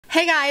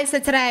Hey guys, so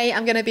today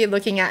I'm going to be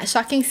looking at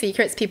shocking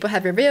secrets people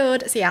have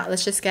revealed. So yeah,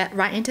 let's just get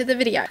right into the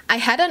video. I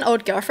had an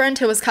old girlfriend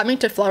who was coming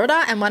to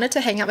Florida and wanted to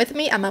hang out with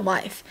me and my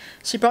wife.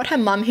 She brought her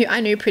mum, who I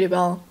knew pretty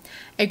well.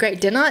 A great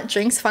dinner,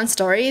 drinks, fun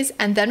stories,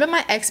 and then when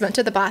my ex went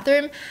to the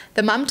bathroom,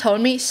 the mum told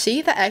me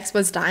the ex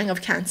was dying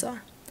of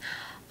cancer.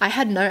 I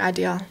had no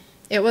idea.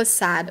 It was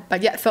sad,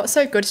 but yet felt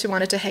so good she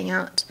wanted to hang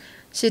out.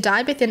 She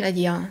died within a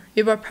year.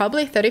 We were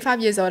probably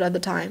 35 years old at the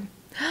time.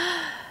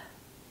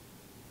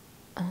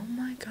 Oh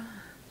my gosh.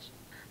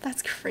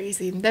 That's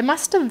crazy. They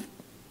must have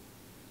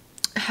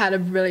had a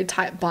really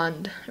tight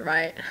bond,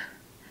 right?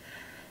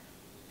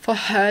 For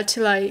her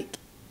to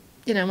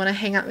want to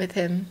hang out with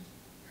him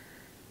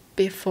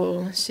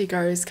before she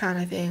goes kind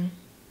of thing.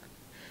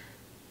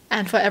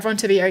 And for everyone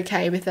to be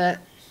okay with it.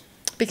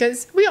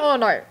 Because we all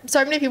know,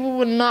 so many people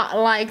would not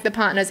like the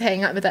partners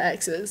hanging out with their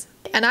exes.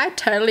 And I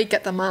totally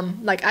get the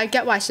mum. I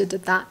get why she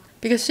did that.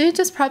 Because she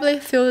just probably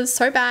feels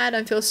so bad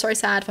and feels so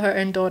sad for her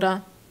own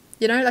daughter.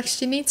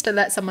 She needs to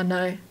let someone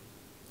know.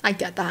 I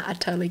get that. I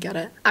totally get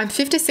it. I'm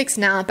 56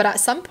 now, but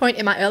at some point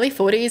in my early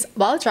 40s,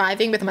 while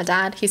driving with my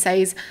dad, he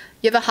says,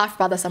 "You have a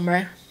half-brother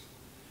somewhere."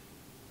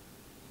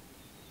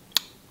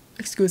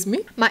 Excuse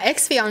me? My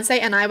ex-fiance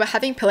and I were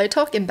having pillow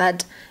talk in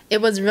bed. It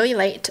was really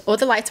late, all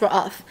the lights were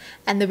off,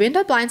 and the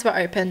window blinds were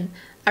open.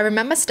 I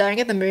remember staring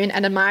at the moon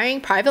and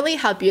admiring privately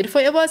how beautiful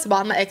it was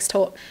while my ex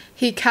talked.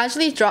 He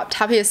casually dropped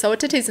how he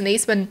assaulted his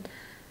niece when...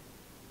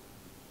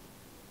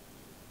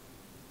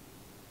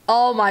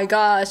 Oh my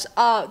gosh.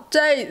 Oh,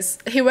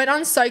 jeez. He went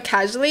on so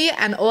casually,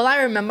 and all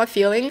I remember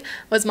feeling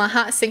was my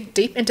heart sink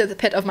deep into the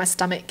pit of my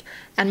stomach,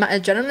 and my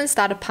adrenaline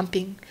started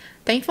pumping.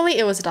 Thankfully,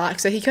 it was dark,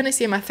 so he couldn't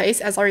see my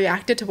face as I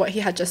reacted to what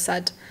he had just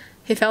said.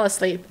 He fell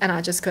asleep, and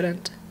I just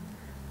couldn't.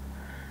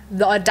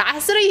 The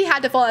audacity he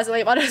had to fall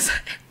asleep, honestly.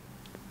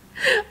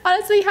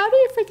 Honestly, how do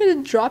you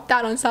freaking drop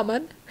that on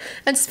someone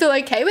and just feel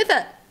okay with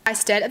it? I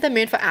stared at the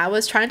moon for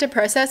hours trying to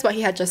process what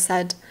he had just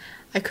said.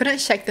 I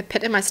couldn't shake the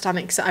pit in my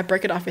stomach, so I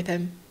broke it off with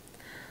him.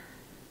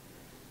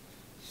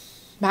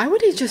 Why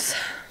would he just...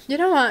 You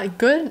know what?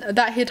 Good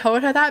that he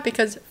told her that,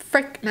 because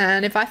frick,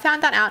 man, if I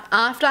found that out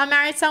after I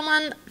married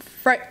someone,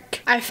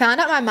 frick. I found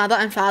out my mother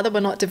and father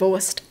were not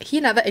divorced. He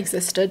never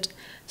existed.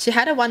 She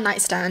had a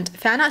one-night stand,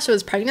 found out she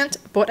was pregnant,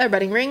 bought a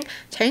wedding ring,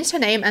 changed her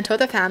name, and told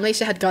the family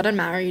she had gotten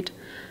married.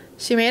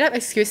 She made up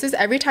excuses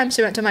every time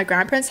she went to my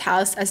grandparents'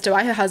 house as to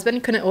why her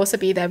husband couldn't also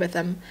be there with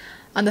them.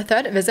 On the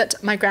third visit,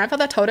 my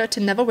grandfather told her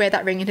to never wear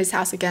that ring in his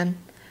house again.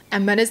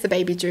 And when is the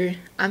baby due?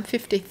 I'm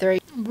 53.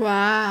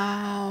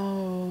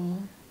 Wow.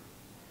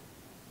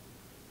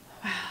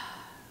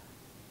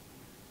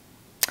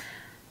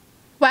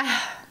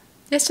 Wow.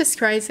 It's just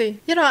crazy.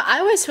 I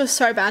always feel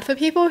so bad for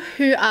people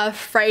who are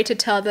afraid to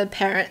tell their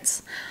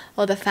parents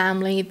or the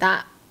family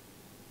that,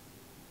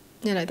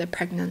 they're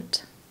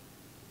pregnant.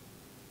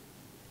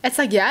 It's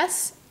like,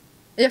 yes,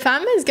 your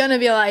family's gonna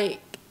be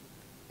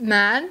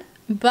mad,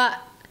 but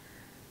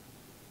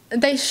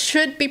they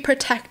should be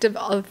protective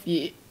of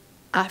you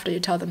after you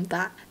tell them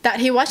that. That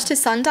he watched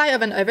his son die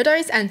of an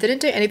overdose and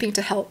didn't do anything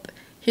to help.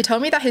 He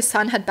told me that his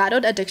son had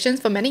battled addictions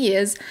for many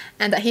years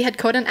and that he had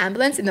called an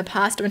ambulance in the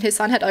past when his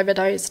son had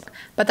overdosed,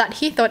 but that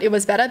he thought it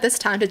was better this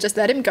time to just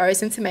let him go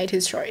since he made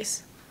his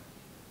choice.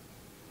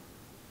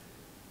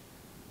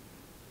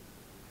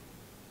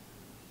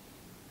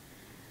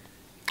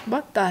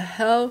 What the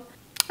hell?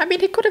 I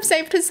mean, he could have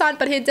saved his son,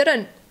 but he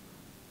didn't.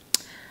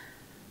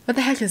 What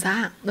the heck is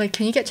that?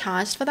 Can you get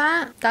charged for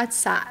that? That's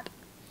sad.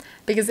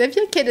 Because if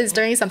your kid is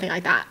doing something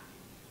like that,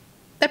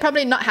 they're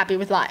probably not happy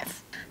with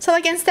life. So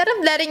instead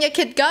of letting your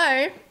kid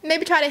go,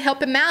 maybe try to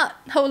help him out.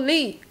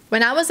 Holy.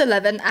 When I was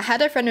 11, I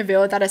had a friend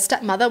reveal that her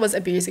stepmother was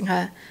abusing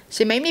her.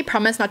 She made me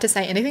promise not to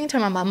say anything to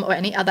my mum or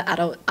any other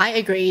adult. I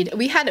agreed.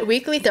 We had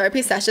weekly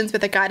therapy sessions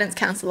with a guidance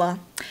counselor.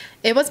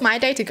 It was my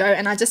day to go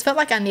and I just felt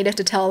like I needed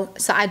to tell,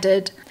 so I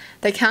did.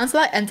 The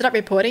counselor ended up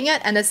reporting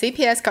it and the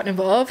CPS got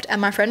involved and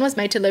my friend was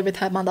made to live with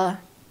her mother.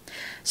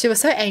 She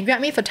was so angry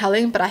at me for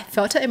telling, but I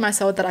felt it in my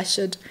soul that I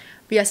should.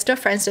 We are still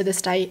friends to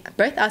this day,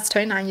 both us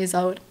 29 years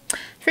old.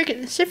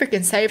 She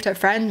freaking saved her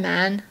friend,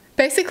 man.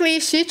 Basically,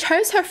 she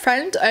chose her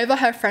friend over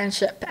her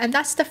friendship, and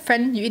that's the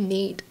friend you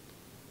need.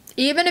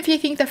 Even if you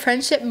think the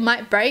friendship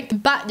might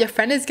break, but your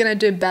friend is gonna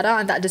do better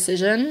on that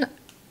decision,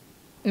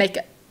 make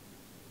it.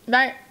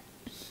 Right?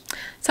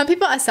 Some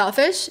people are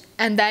selfish,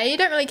 and they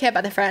don't really care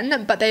about the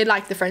friend, but they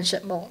like the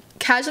friendship more.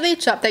 Casually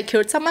dropped they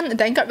killed someone and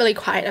then got really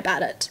quiet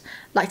about it.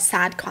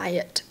 Sad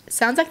quiet.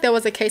 Sounds like there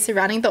was a case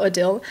surrounding the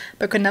ordeal,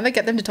 but could never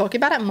get them to talk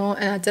about it more,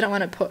 and I didn't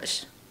want to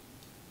push.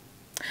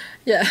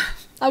 Yeah,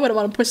 I wouldn't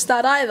want to push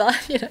that either,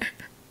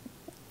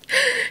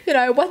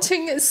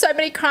 watching so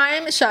many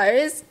crime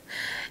shows,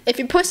 if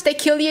you push, they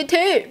kill you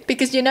too,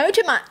 because you know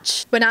too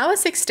much. When I was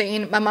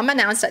 16, my mum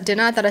announced at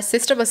dinner that her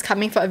sister was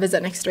coming for a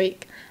visit next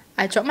week.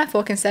 I dropped my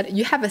fork and said,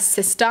 "You have a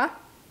sister?"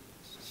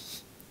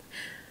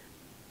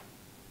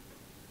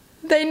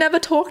 They never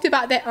talked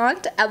about their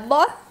aunt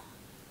ever.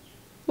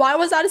 Why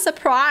was that a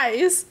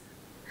surprise?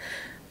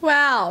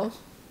 Wow.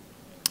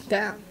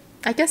 Damn.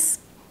 I guess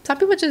some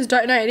people just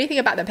don't know anything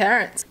about their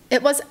parents.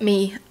 It was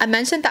me. I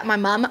mentioned that my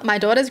mum, my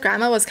daughter's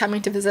grandma, was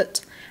coming to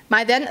visit.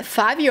 My then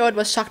 5-year-old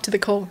was shocked to the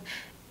core.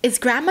 Is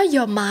grandma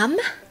your mum?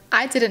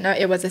 I didn't know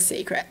it was a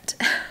secret.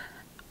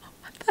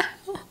 What the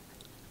hell?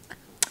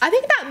 I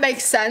think that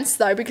makes sense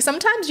though, because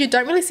sometimes you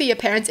don't really see your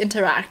parents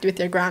interact with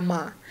your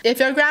grandma.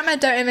 If your grandma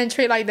don't even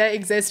treat like they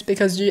exist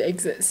because you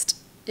exist,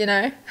 you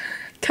know?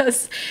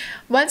 Because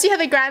once you have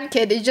a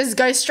grandkid, you just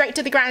go straight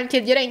to the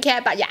grandkid. You don't care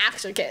about your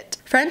actual kid.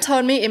 Friend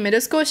told me in middle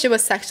school she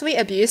was sexually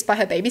abused by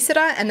her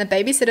babysitter and the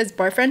babysitter's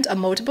boyfriend on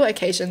multiple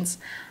occasions.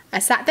 I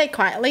sat there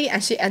quietly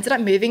and she ended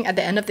up moving at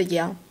the end of the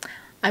year.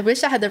 I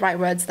wish I had the right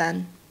words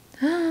then.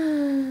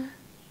 Oh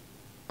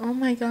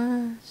my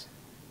gosh.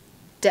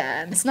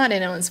 Damn, it's not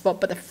anyone's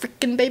fault but the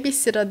freaking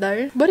babysitter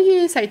though. What do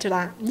you say to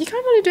that? You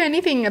can't really do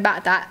anything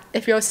about that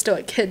if you're still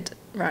a kid,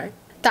 right?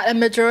 That a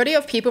majority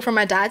of people from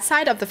my dad's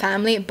side of the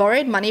family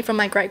borrowed money from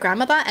my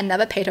great-grandmother and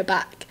never paid her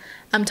back.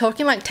 I'm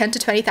talking like $10,000 to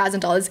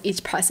 $20,000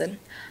 each person.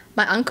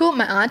 My uncle,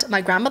 my aunt, my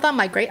grandmother,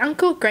 my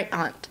great-uncle,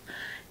 great-aunt.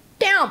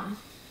 Damn!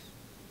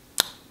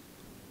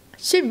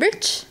 She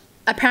rich?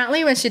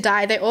 Apparently when she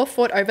died, they all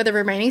fought over the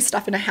remaining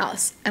stuff in her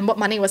house and what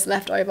money was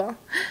left over.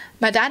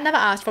 My dad never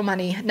asked for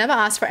money, never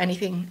asked for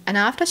anything, and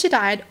after she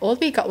died, all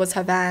we got was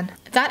her van.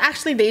 That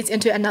actually leads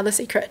into another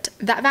secret.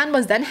 That van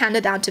was then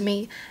handed down to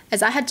me,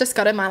 as I had just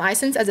gotten my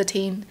license as a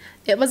teen.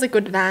 It was a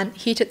good van,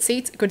 heated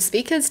seats, good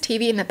speakers,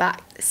 TV in the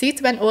back.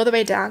 Seats went all the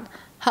way down.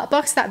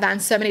 Hotboxed that van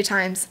so many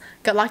times.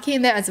 Got lucky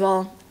in there as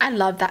well. I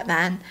loved that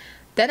van.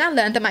 Then I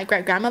learned that my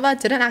great-grandmother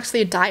didn't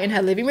actually die in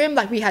her living room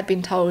like we had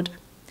been told.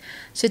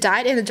 She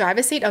died in the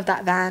driver's seat of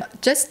that van.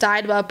 Just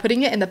died while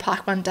putting it in the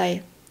park one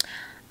day.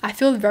 I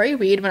feel very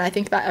weird when I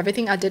think about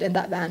everything I did in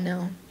that van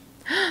now.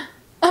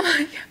 Oh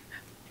my god.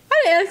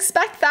 I didn't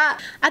expect that.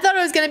 I thought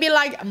it was going to be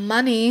like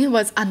money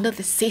was under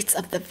the seats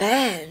of the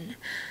van.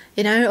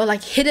 You know, or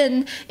like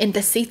hidden in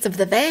the seats of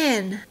the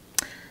van.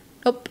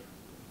 Nope.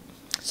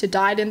 She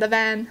died in the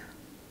van.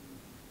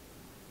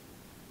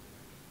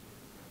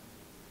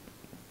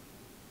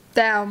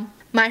 Damn.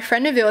 My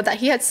friend revealed that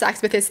he had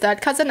sex with his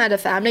third cousin at a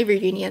family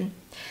reunion.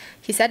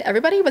 He said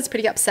everybody was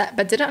pretty upset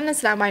but didn't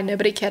understand why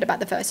nobody cared about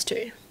the first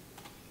two.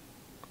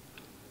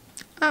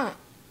 Oh.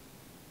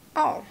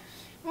 Oh.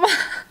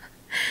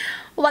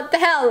 What the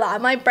hell?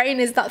 My brain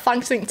is not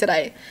functioning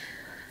today.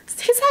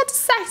 He's had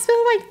sex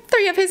with like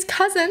 3 of his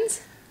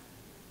cousins.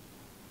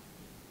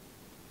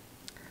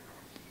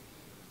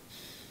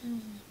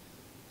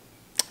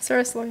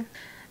 Seriously.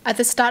 At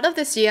the start of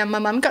this year, my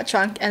mum got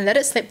drunk and let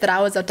it slip that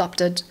I was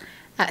adopted.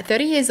 At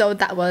 30 years old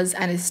that was,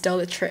 and is still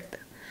a trip.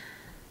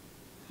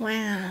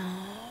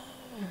 Wow.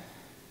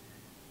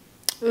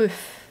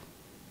 Oof.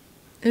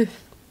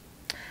 Oof.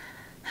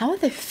 How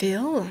would they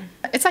feel?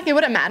 It's like it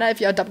wouldn't matter if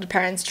your adopted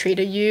parents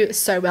treated you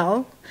so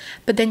well,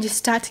 but then you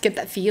start to get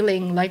that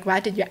feeling like,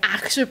 why did your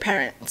actual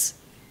parents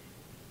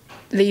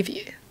leave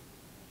you?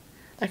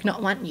 Like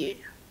not want you,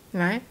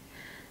 right?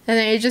 And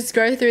then you just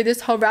go through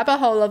this whole rabbit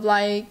hole of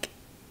like,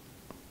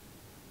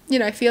 you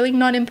know, feeling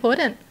not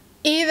important.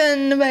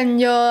 Even when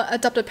your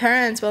adopted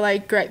parents were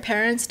like great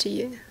parents to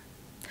you.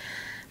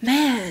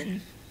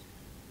 Man.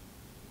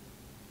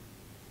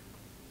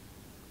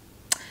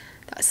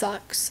 That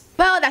sucks.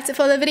 Well, that's it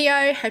for the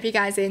video. Hope you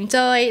guys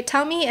enjoyed.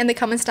 Tell me in the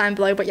comments down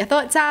below what your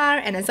thoughts are.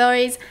 And as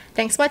always,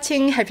 thanks for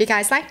watching. Hope you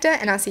guys liked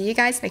it. And I'll see you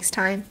guys next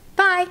time.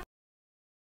 Bye.